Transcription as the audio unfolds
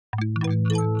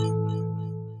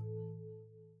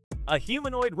A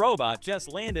humanoid robot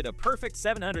just landed a perfect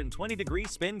 720-degree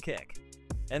spin kick.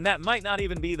 And that might not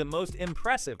even be the most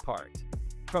impressive part.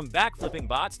 From backflipping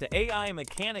bots to AI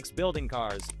mechanics building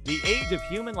cars, the age of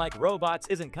human-like robots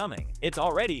isn't coming, it's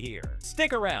already here.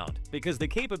 Stick around, because the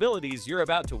capabilities you're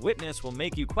about to witness will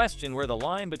make you question where the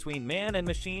line between man and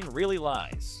machine really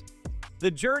lies.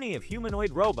 The journey of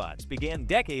humanoid robots began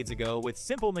decades ago with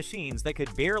simple machines that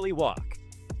could barely walk.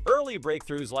 Early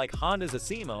breakthroughs like Honda's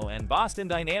Asimo and Boston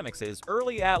Dynamics'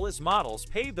 early Atlas models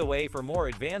paved the way for more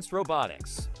advanced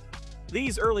robotics.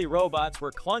 These early robots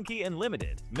were clunky and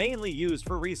limited, mainly used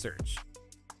for research.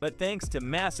 But thanks to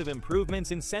massive improvements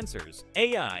in sensors,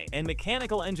 AI, and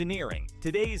mechanical engineering,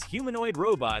 today's humanoid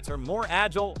robots are more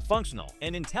agile, functional,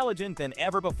 and intelligent than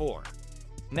ever before.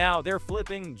 Now they're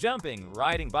flipping, jumping,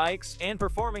 riding bikes, and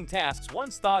performing tasks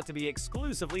once thought to be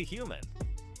exclusively human.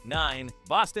 9.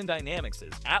 Boston Dynamics'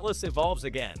 Atlas evolves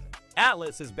again.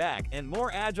 Atlas is back and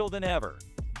more agile than ever.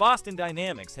 Boston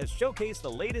Dynamics has showcased the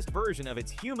latest version of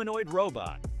its humanoid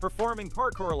robot, performing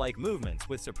parkour-like movements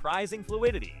with surprising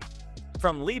fluidity.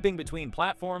 From leaping between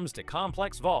platforms to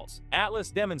complex vaults,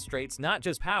 Atlas demonstrates not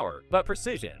just power, but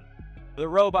precision. The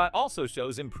robot also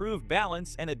shows improved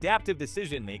balance and adaptive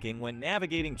decision-making when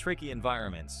navigating tricky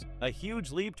environments, a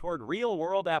huge leap toward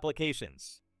real-world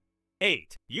applications.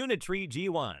 8. Unitree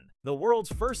G1. The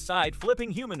world's first side-flipping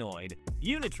humanoid,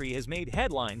 Unitree has made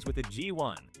headlines with the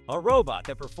G1, a robot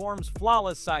that performs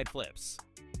flawless side flips.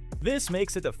 This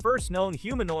makes it the first known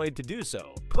humanoid to do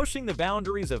so, pushing the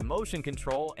boundaries of motion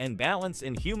control and balance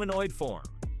in humanoid form.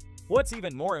 What's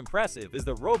even more impressive is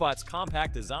the robot's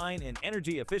compact design and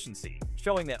energy efficiency,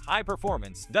 showing that high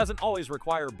performance doesn't always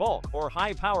require bulk or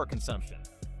high power consumption.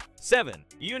 7.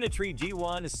 Unitree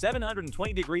G1's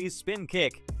 720-degree spin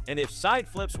kick. And if side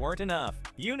flips weren't enough,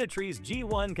 Unitree's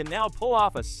G1 can now pull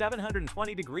off a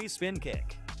 720-degree spin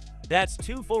kick. That's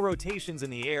 2 full rotations in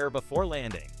the air before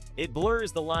landing. It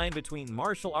blurs the line between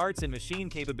martial arts and machine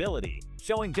capability,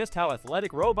 showing just how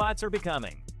athletic robots are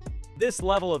becoming. This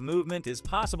level of movement is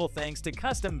possible thanks to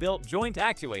custom-built joint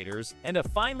actuators and a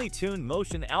finely tuned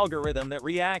motion algorithm that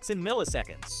reacts in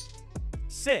milliseconds.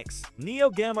 6. Neo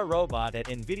Gamma Robot at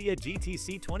Nvidia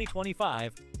GTC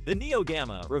 2025. The Neo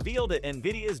Gamma, revealed at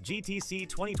Nvidia's GTC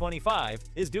 2025,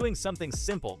 is doing something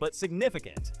simple but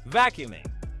significant: vacuuming.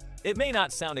 It may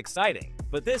not sound exciting,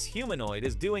 but this humanoid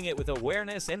is doing it with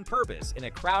awareness and purpose in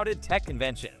a crowded tech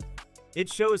convention.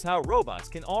 It shows how robots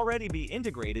can already be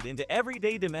integrated into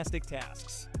everyday domestic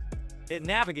tasks. It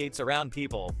navigates around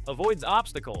people, avoids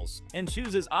obstacles, and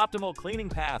chooses optimal cleaning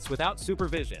paths without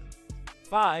supervision.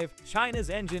 5. China's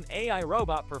Engine AI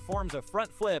robot performs a front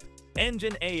flip.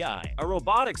 Engine AI, a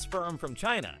robotics firm from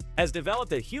China, has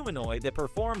developed a humanoid that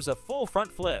performs a full front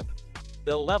flip.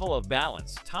 The level of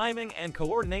balance, timing, and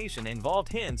coordination involved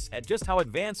hints at just how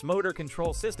advanced motor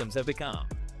control systems have become.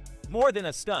 More than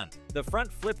a stunt, the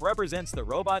front flip represents the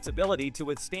robot's ability to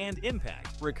withstand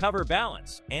impact, recover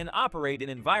balance, and operate in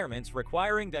environments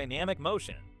requiring dynamic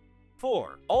motion.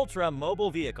 4. Ultra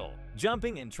Mobile Vehicle,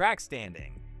 jumping and track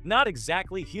standing. Not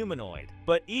exactly humanoid,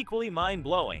 but equally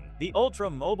mind-blowing, the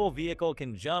ultra-mobile vehicle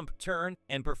can jump, turn,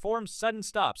 and perform sudden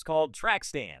stops called track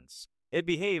stands. It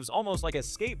behaves almost like a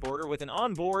skateboarder with an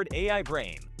onboard AI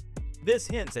brain. This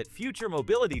hints at future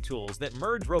mobility tools that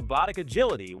merge robotic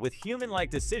agility with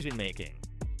human-like decision-making.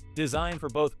 Designed for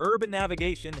both urban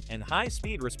navigation and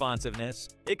high-speed responsiveness,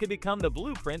 it could become the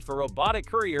blueprint for robotic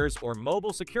couriers or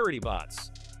mobile security bots.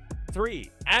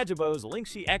 3. AGIBOT's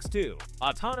Lingxi X2,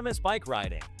 autonomous bike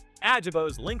riding.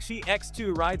 AGIBOT's Lingxi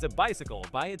X2 rides a bicycle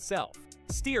by itself,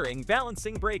 steering,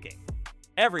 balancing, braking.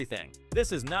 Everything.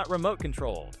 This is not remote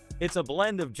controlled. It's a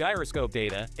blend of gyroscope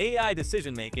data, AI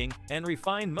decision-making, and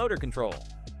refined motor control.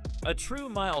 A true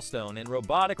milestone in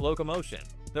robotic locomotion,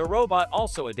 the robot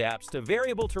also adapts to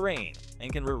variable terrain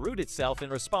and can reroute itself in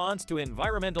response to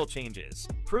environmental changes,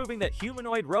 proving that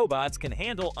humanoid robots can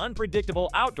handle unpredictable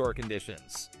outdoor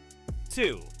conditions.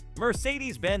 2.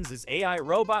 Mercedes-Benz's AI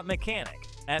robot mechanic.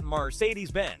 At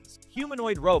Mercedes-Benz,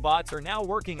 humanoid robots are now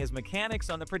working as mechanics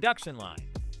on the production line.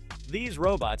 These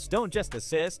robots don't just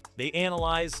assist, they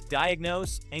analyze,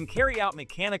 diagnose, and carry out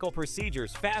mechanical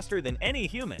procedures faster than any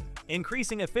human,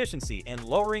 increasing efficiency and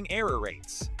lowering error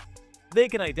rates. They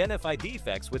can identify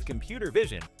defects with computer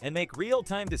vision and make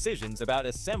real-time decisions about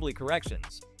assembly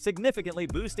corrections, significantly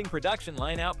boosting production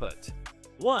line output.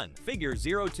 1. Figure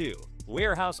 02.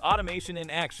 Warehouse automation in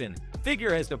action.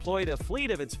 Figure has deployed a fleet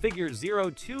of its Figure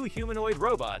 02 humanoid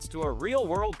robots to a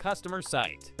real-world customer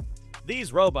site.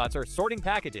 These robots are sorting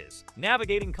packages,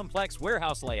 navigating complex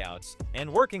warehouse layouts,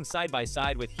 and working side by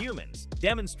side with humans,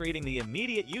 demonstrating the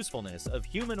immediate usefulness of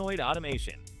humanoid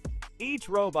automation. Each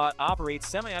robot operates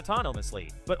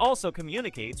semi-autonomously, but also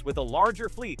communicates with a larger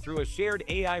fleet through a shared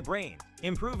AI brain,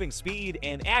 improving speed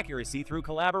and accuracy through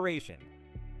collaboration.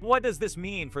 What does this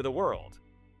mean for the world?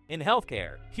 In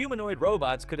healthcare, humanoid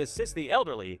robots could assist the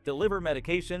elderly, deliver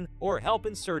medication, or help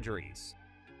in surgeries.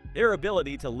 Their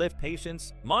ability to lift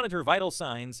patients, monitor vital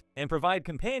signs, and provide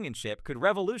companionship could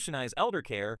revolutionize elder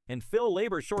care and fill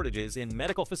labor shortages in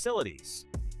medical facilities.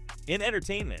 In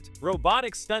entertainment,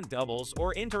 robotic stunt doubles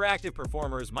or interactive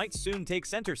performers might soon take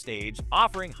center stage,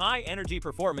 offering high-energy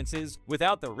performances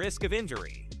without the risk of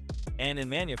injury. And in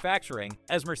manufacturing,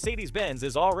 as Mercedes-Benz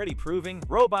is already proving,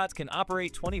 robots can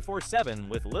operate 24/7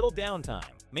 with little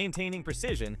downtime, maintaining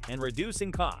precision and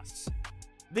reducing costs.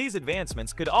 These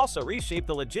advancements could also reshape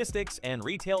the logistics and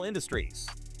retail industries.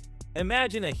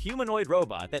 Imagine a humanoid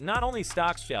robot that not only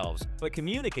stocks shelves, but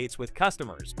communicates with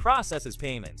customers, processes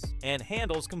payments, and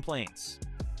handles complaints.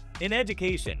 In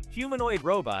education, humanoid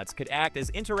robots could act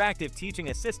as interactive teaching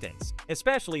assistants,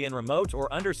 especially in remote or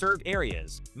underserved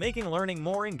areas, making learning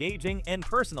more engaging and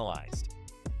personalized.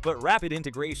 But rapid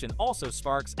integration also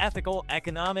sparks ethical,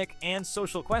 economic, and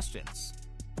social questions.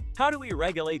 How do we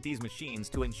regulate these machines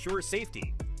to ensure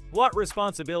safety? What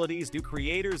responsibilities do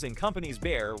creators and companies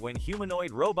bear when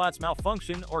humanoid robots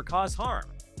malfunction or cause harm?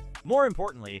 More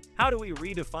importantly, how do we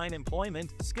redefine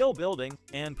employment, skill building,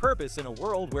 and purpose in a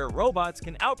world where robots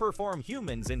can outperform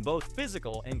humans in both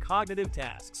physical and cognitive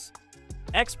tasks?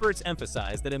 Experts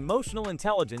emphasize that emotional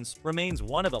intelligence remains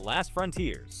one of the last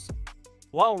frontiers.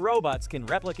 While robots can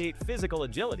replicate physical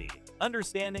agility,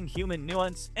 understanding human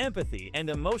nuance, empathy, and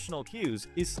emotional cues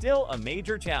is still a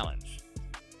major challenge.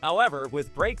 However,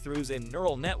 with breakthroughs in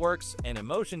neural networks and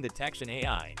emotion detection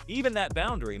AI, even that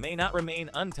boundary may not remain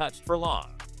untouched for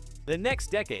long. The next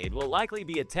decade will likely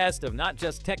be a test of not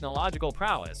just technological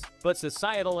prowess, but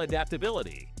societal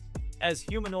adaptability. As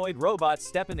humanoid robots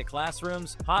step into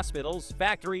classrooms, hospitals,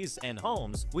 factories, and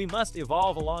homes, we must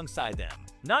evolve alongside them,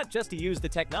 not just to use the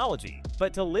technology,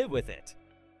 but to live with it.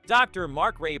 Dr.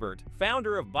 Mark Rabert,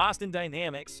 founder of Boston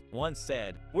Dynamics, once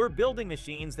said, "We're building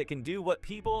machines that can do what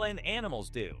people and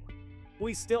animals do."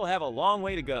 We still have a long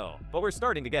way to go, but we're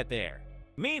starting to get there.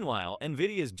 Meanwhile,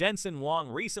 Nvidia's Jensen Huang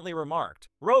recently remarked,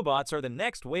 "Robots are the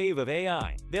next wave of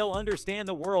AI. They'll understand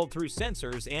the world through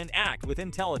sensors and act with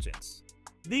intelligence."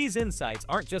 These insights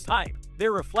aren't just hype,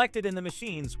 they're reflected in the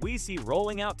machines we see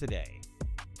rolling out today.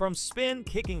 From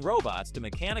spin-kicking robots to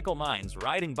mechanical minds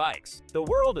riding bikes, the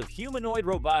world of humanoid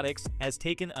robotics has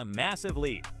taken a massive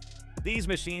leap. These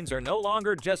machines are no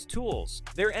longer just tools,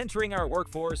 they're entering our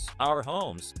workforce, our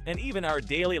homes, and even our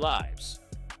daily lives.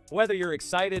 Whether you're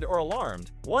excited or alarmed,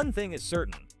 one thing is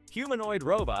certain: humanoid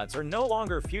robots are no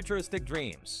longer futuristic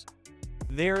dreams.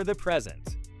 They're the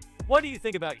present. What do you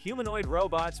think about humanoid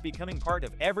robots becoming part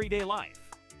of everyday life?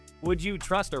 Would you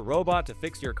trust a robot to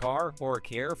fix your car or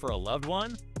care for a loved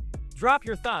one? Drop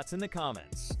your thoughts in the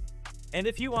comments. And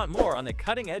if you want more on the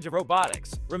cutting edge of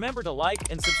robotics, remember to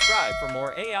like and subscribe for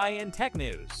more AI and tech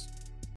news.